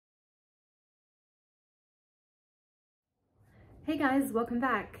Hey guys, welcome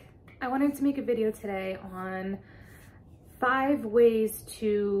back. I wanted to make a video today on 5 ways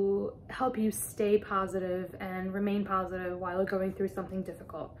to help you stay positive and remain positive while going through something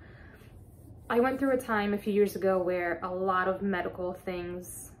difficult. I went through a time a few years ago where a lot of medical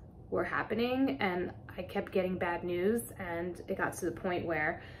things were happening and I kept getting bad news, and it got to the point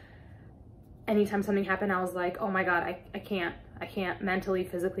where anytime something happened, I was like, oh my God, I can't mentally,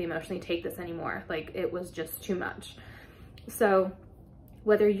 physically, emotionally take this anymore. Like, it was just too much. So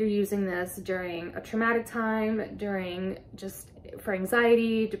whether you're using this during a traumatic time, during just for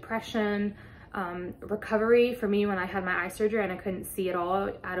anxiety, depression, recovery. For me, when I had my eye surgery and I couldn't see at all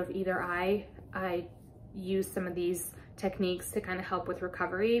out of either eye, I used some of these techniques to kind of help with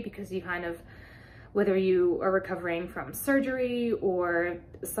recovery, because you kind of, whether you are recovering from surgery or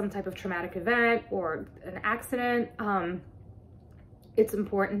some type of traumatic event or an accident, it's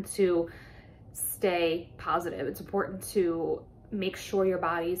important to stay positive. It's important to make sure your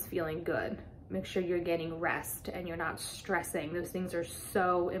body is feeling good. Make sure you're getting rest and you're not stressing. Those things are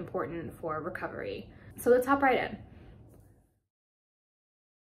so important for recovery. So let's hop right in.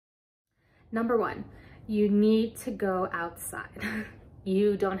 Number 1, you need to go outside.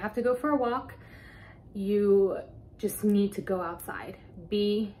 You don't have to go for a walk. You just need to go outside.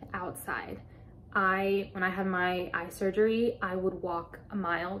 Be outside. When I had my eye surgery, I would walk a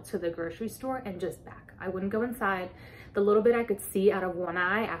mile to the grocery store and just back. I wouldn't go inside. The little bit I could see out of one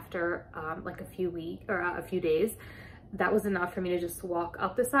eye after like a few days, that was enough for me to just walk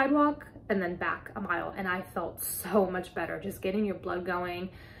up the sidewalk and then back a mile. And I felt so much better, just getting your blood going,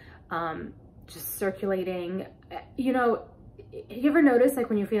 just circulating. You know, you ever notice, like,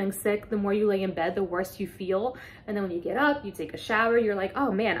 when you're feeling sick, the more you lay in bed, the worse you feel. And then when you get up, you take a shower, you're like,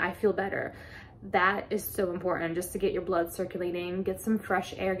 oh man, I feel better. That is so important, just to get your blood circulating, get some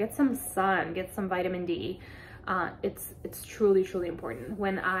fresh air, get some sun, get some vitamin D. It's truly, truly important.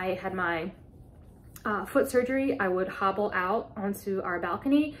 When I had my foot surgery, I would hobble out onto our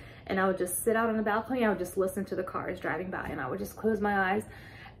balcony and I would just sit out on the balcony. I would just listen to the cars driving by and I would just close my eyes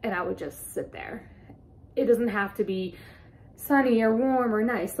and I would just sit there. It doesn't have to be sunny or warm or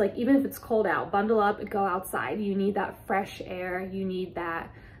nice. Like, even if it's cold out, bundle up and go outside. You need that fresh air. You need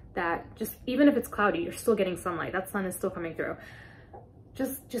that just, even if it's cloudy, you're still getting sunlight. That sun is still coming through.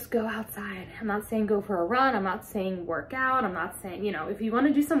 Just go outside. I'm not saying go for a run. I'm not saying work out. I'm not saying, you know, if you want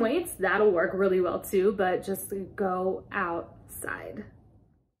to do some weights, that'll work really well too, but just go outside.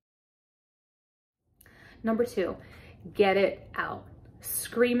 Number 2, get it out.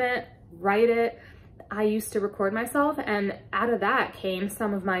 Scream it, write it. I used to record myself, and out of that came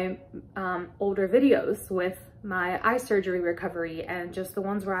some of my older videos with my eye surgery recovery, and just the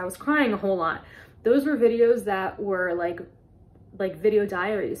ones where I was crying a whole lot. Those were videos that were like video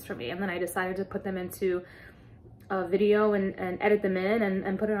diaries for me, and then I decided to put them into a video and edit them in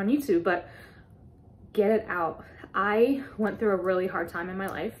and put it on YouTube. But get it out. I went through a really hard time in my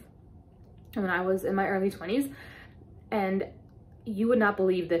life when I was in my early 20s, and you would not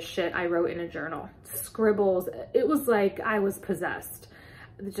believe this shit I wrote in a journal. Scribbles. It was like I was possessed.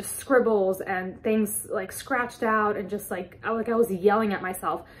 Just scribbles and things like scratched out, and just like I was yelling at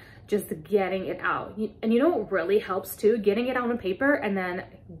myself, just getting it out. And you know what really helps too? Getting it out on paper and then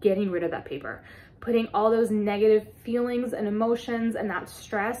getting rid of that paper. Putting all those negative feelings and emotions and that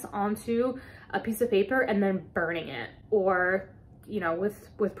stress onto a piece of paper and then burning it, or, you know,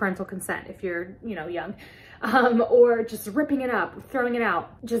 with parental consent if you're, you know, young, or just ripping it up, throwing it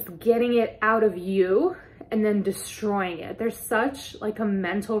out, just getting it out of you and then destroying it. There's such like a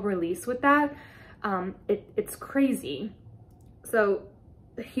mental release with that. It's crazy. So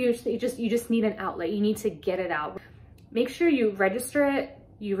you just need an outlet. You need to get it out. Make sure you register it,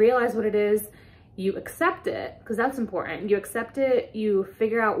 you realize what it is, you accept it, because that's important. You accept it, you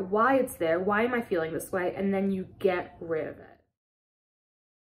figure out why it's there, why am I feeling this way, and then you get rid of it.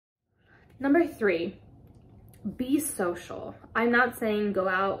 Number 3, be social. I'm not saying go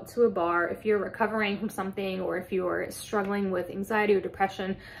out to a bar if you're recovering from something, or if you're struggling with anxiety or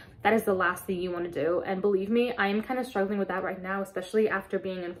depression. That is the last thing you want to do. And believe me, I am kind of struggling with that right now, especially after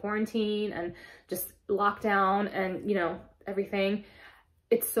being in quarantine and just lockdown and, you know, everything.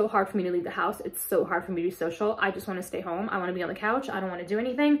 It's so hard for me to leave the house. It's so hard for me to be social. I just want to stay home. I want to be on the couch. I don't want to do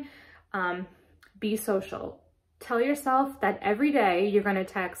anything. Be social. Tell yourself that every day you're going to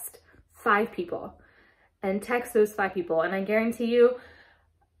text 5 people, and text those 5 people. And I guarantee you,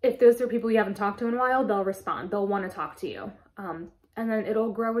 if those are people you haven't talked to in a while, they'll respond. They'll want to talk to you. And then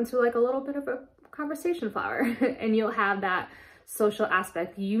it'll grow into like a little bit of a conversation flower and you'll have that social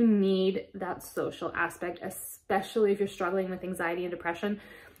aspect. You need that social aspect, especially if you're struggling with anxiety and depression.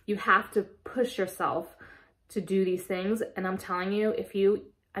 You have to push yourself to do these things. And I'm telling you, if you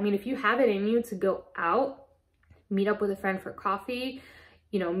have it in you to go out, meet up with a friend for coffee,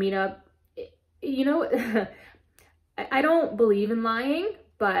 you know, meet up, you know, I don't believe in lying,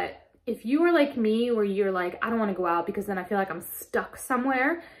 but if you are like me, where you're like, I don't want to go out because then I feel like I'm stuck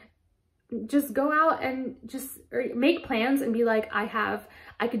somewhere, just go out and just make plans and be like, I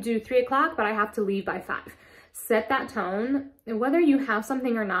could do 3 o'clock, but I have to leave by 5. Set that tone. And whether you have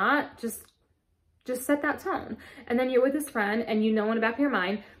something or not, just set that tone. And then you're with this friend and you know in the back of your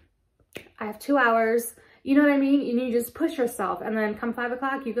mind, I have 2 hours, you know what I mean? And you just push yourself. And then come 5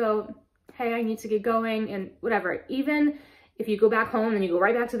 o'clock, you go, hey, I need to get going and whatever. Even if you go back home and you go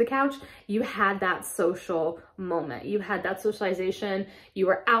right back to the couch, you had that social moment. You had that socialization. You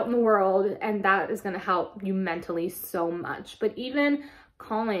were out in the world, and that is going to help you mentally so much. But even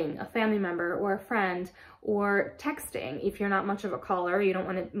calling a family member or a friend or texting, if you're not much of a caller, you don't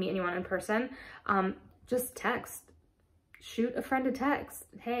want to meet anyone in person, just text. Shoot a friend a text.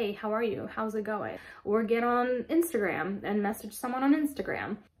 Hey, how are you? How's it going? Or get on Instagram and message someone on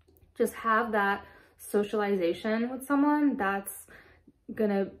Instagram. Just have that socialization with someone. That's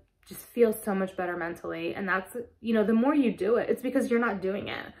gonna just feel so much better mentally. And that's, you know, the more you do it, it's because you're not doing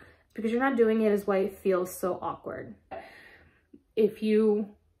it. Because you're not doing it is why it feels so awkward. If you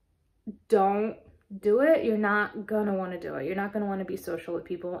don't do it, you're not gonna want to do it. You're not gonna want to be social with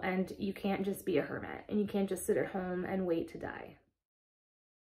people, and you can't just be a hermit, and you can't just sit at home and wait to die.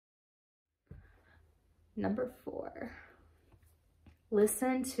 Number 4,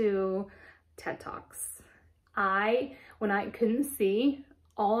 listen to TED Talks. When I couldn't see,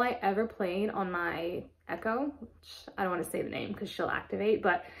 all I ever played on my Echo, which I don't want to say the name because she'll activate,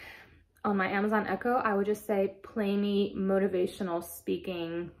 but on my Amazon Echo, I would just say, play me motivational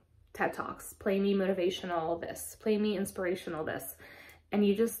speaking TED Talks, play me motivational this, play me inspirational this. And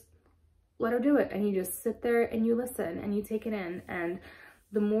you just let her do it. And you just sit there and you listen and you take it in. And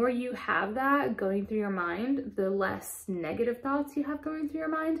the more you have that going through your mind, the less negative thoughts you have going through your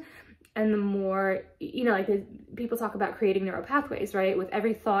mind. And the more, you know, like people talk about creating neural pathways, right? With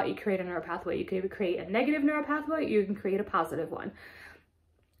every thought, you create a neural pathway. You can create a negative neural pathway, you can create a positive one.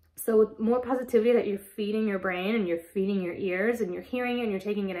 So with more positivity that you're feeding your brain and you're feeding your ears and you're hearing it and you're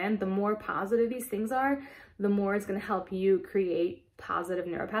taking it in, the more positive these things are, the more it's going to help you create positive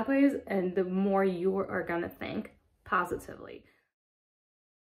neural pathways, and the more you are going to think positively.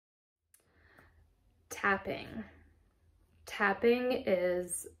 Tapping. Tapping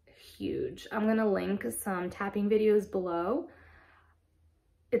is huge. I'm going to link some tapping videos below.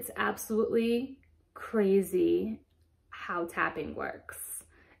 It's absolutely crazy how tapping works.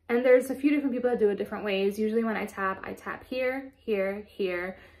 And there's a few different people that do it different ways. Usually when I tap here, here,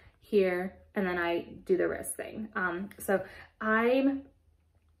 here, here, and then I do the wrist thing. So I'm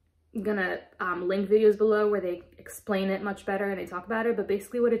gonna link videos below where they explain it much better and they talk about it. But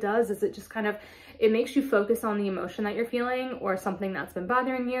basically what it does is it just kind of, it makes you focus on the emotion that you're feeling or something that's been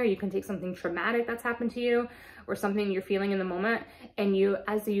bothering you. You can take something traumatic that's happened to you or something you're feeling in the moment. And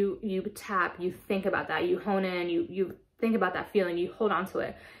as you tap, you think about that, you hone in, you think about that feeling, you hold on to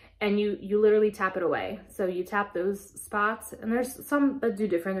it. And you literally tap it away. So you tap those spots, and there's some that do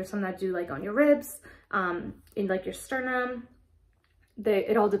different. There's some that do like on your ribs, in like your sternum.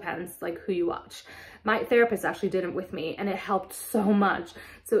 It all depends like who you watch. My therapist actually did it with me and it helped so much.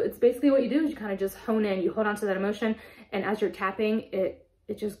 So it's basically what you do is you kind of just hone in, you hold on to that emotion, and as you're tapping, it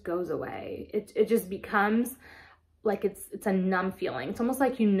just goes away. It just becomes like it's a numb feeling. It's almost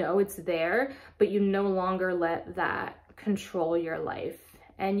like you know it's there, but you no longer let that control your life.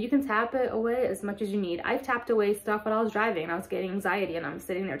 And you can tap it away as much as you need. I've tapped away stuff when I was driving and I was getting anxiety and I'm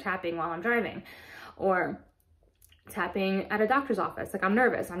sitting there tapping while I'm driving. Or tapping at a doctor's office. Like I'm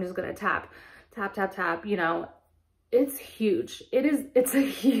nervous, I'm just gonna tap, tap, tap, tap, you know. It's huge. It's a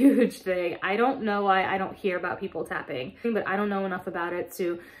huge thing. I don't know why I don't hear about people tapping, but I don't know enough about it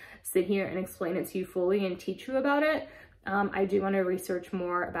to sit here and explain it to you fully and teach you about it. I do want to research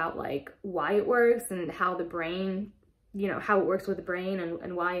more about like why it works and how the brain, you know, how it works with the brain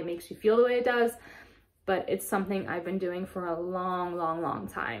and why it makes you feel the way it does. But it's something I've been doing for a long, long, long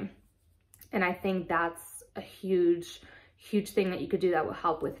time. And I think that's a huge thing that you could do that will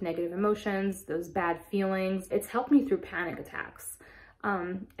help with negative emotions, those bad feelings. It's helped me through panic attacks.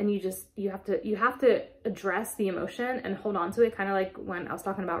 And you have to address the emotion and hold on to it. Kind of like when I was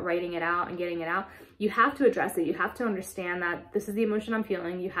talking about writing it out and getting it out, you have to address it. You have to understand that this is the emotion I'm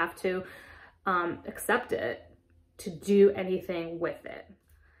feeling. You have to accept it to do anything with it.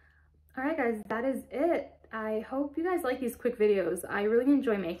 All right, guys, that is it. I hope you guys like these quick videos. I really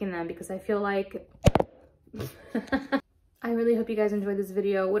enjoy making them because I feel like I really hope you guys enjoyed this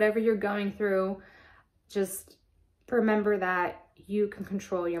video. Whatever you're going through, just remember that you can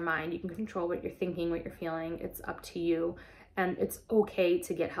control your mind. You can control what you're thinking, what you're feeling. It's up to you. And it's okay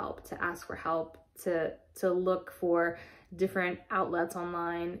to get help, to ask for help, to look for different outlets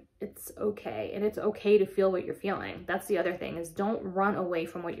online. It's okay. And it's okay to feel what you're feeling. That's the other thing, is don't run away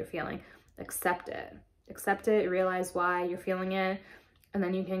from what you're feeling. Accept it. Accept it, realize why you're feeling it, and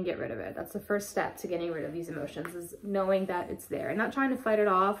then you can get rid of it. That's the first step to getting rid of these emotions, is knowing that it's there and not trying to fight it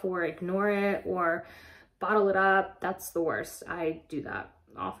off or ignore it or bottle it up. That's the worst. I do that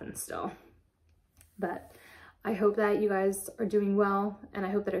often still. But I hope that you guys are doing well, and I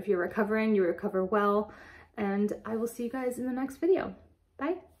hope that if you're recovering, you recover well, and I will see you guys in the next video.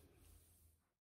 Bye.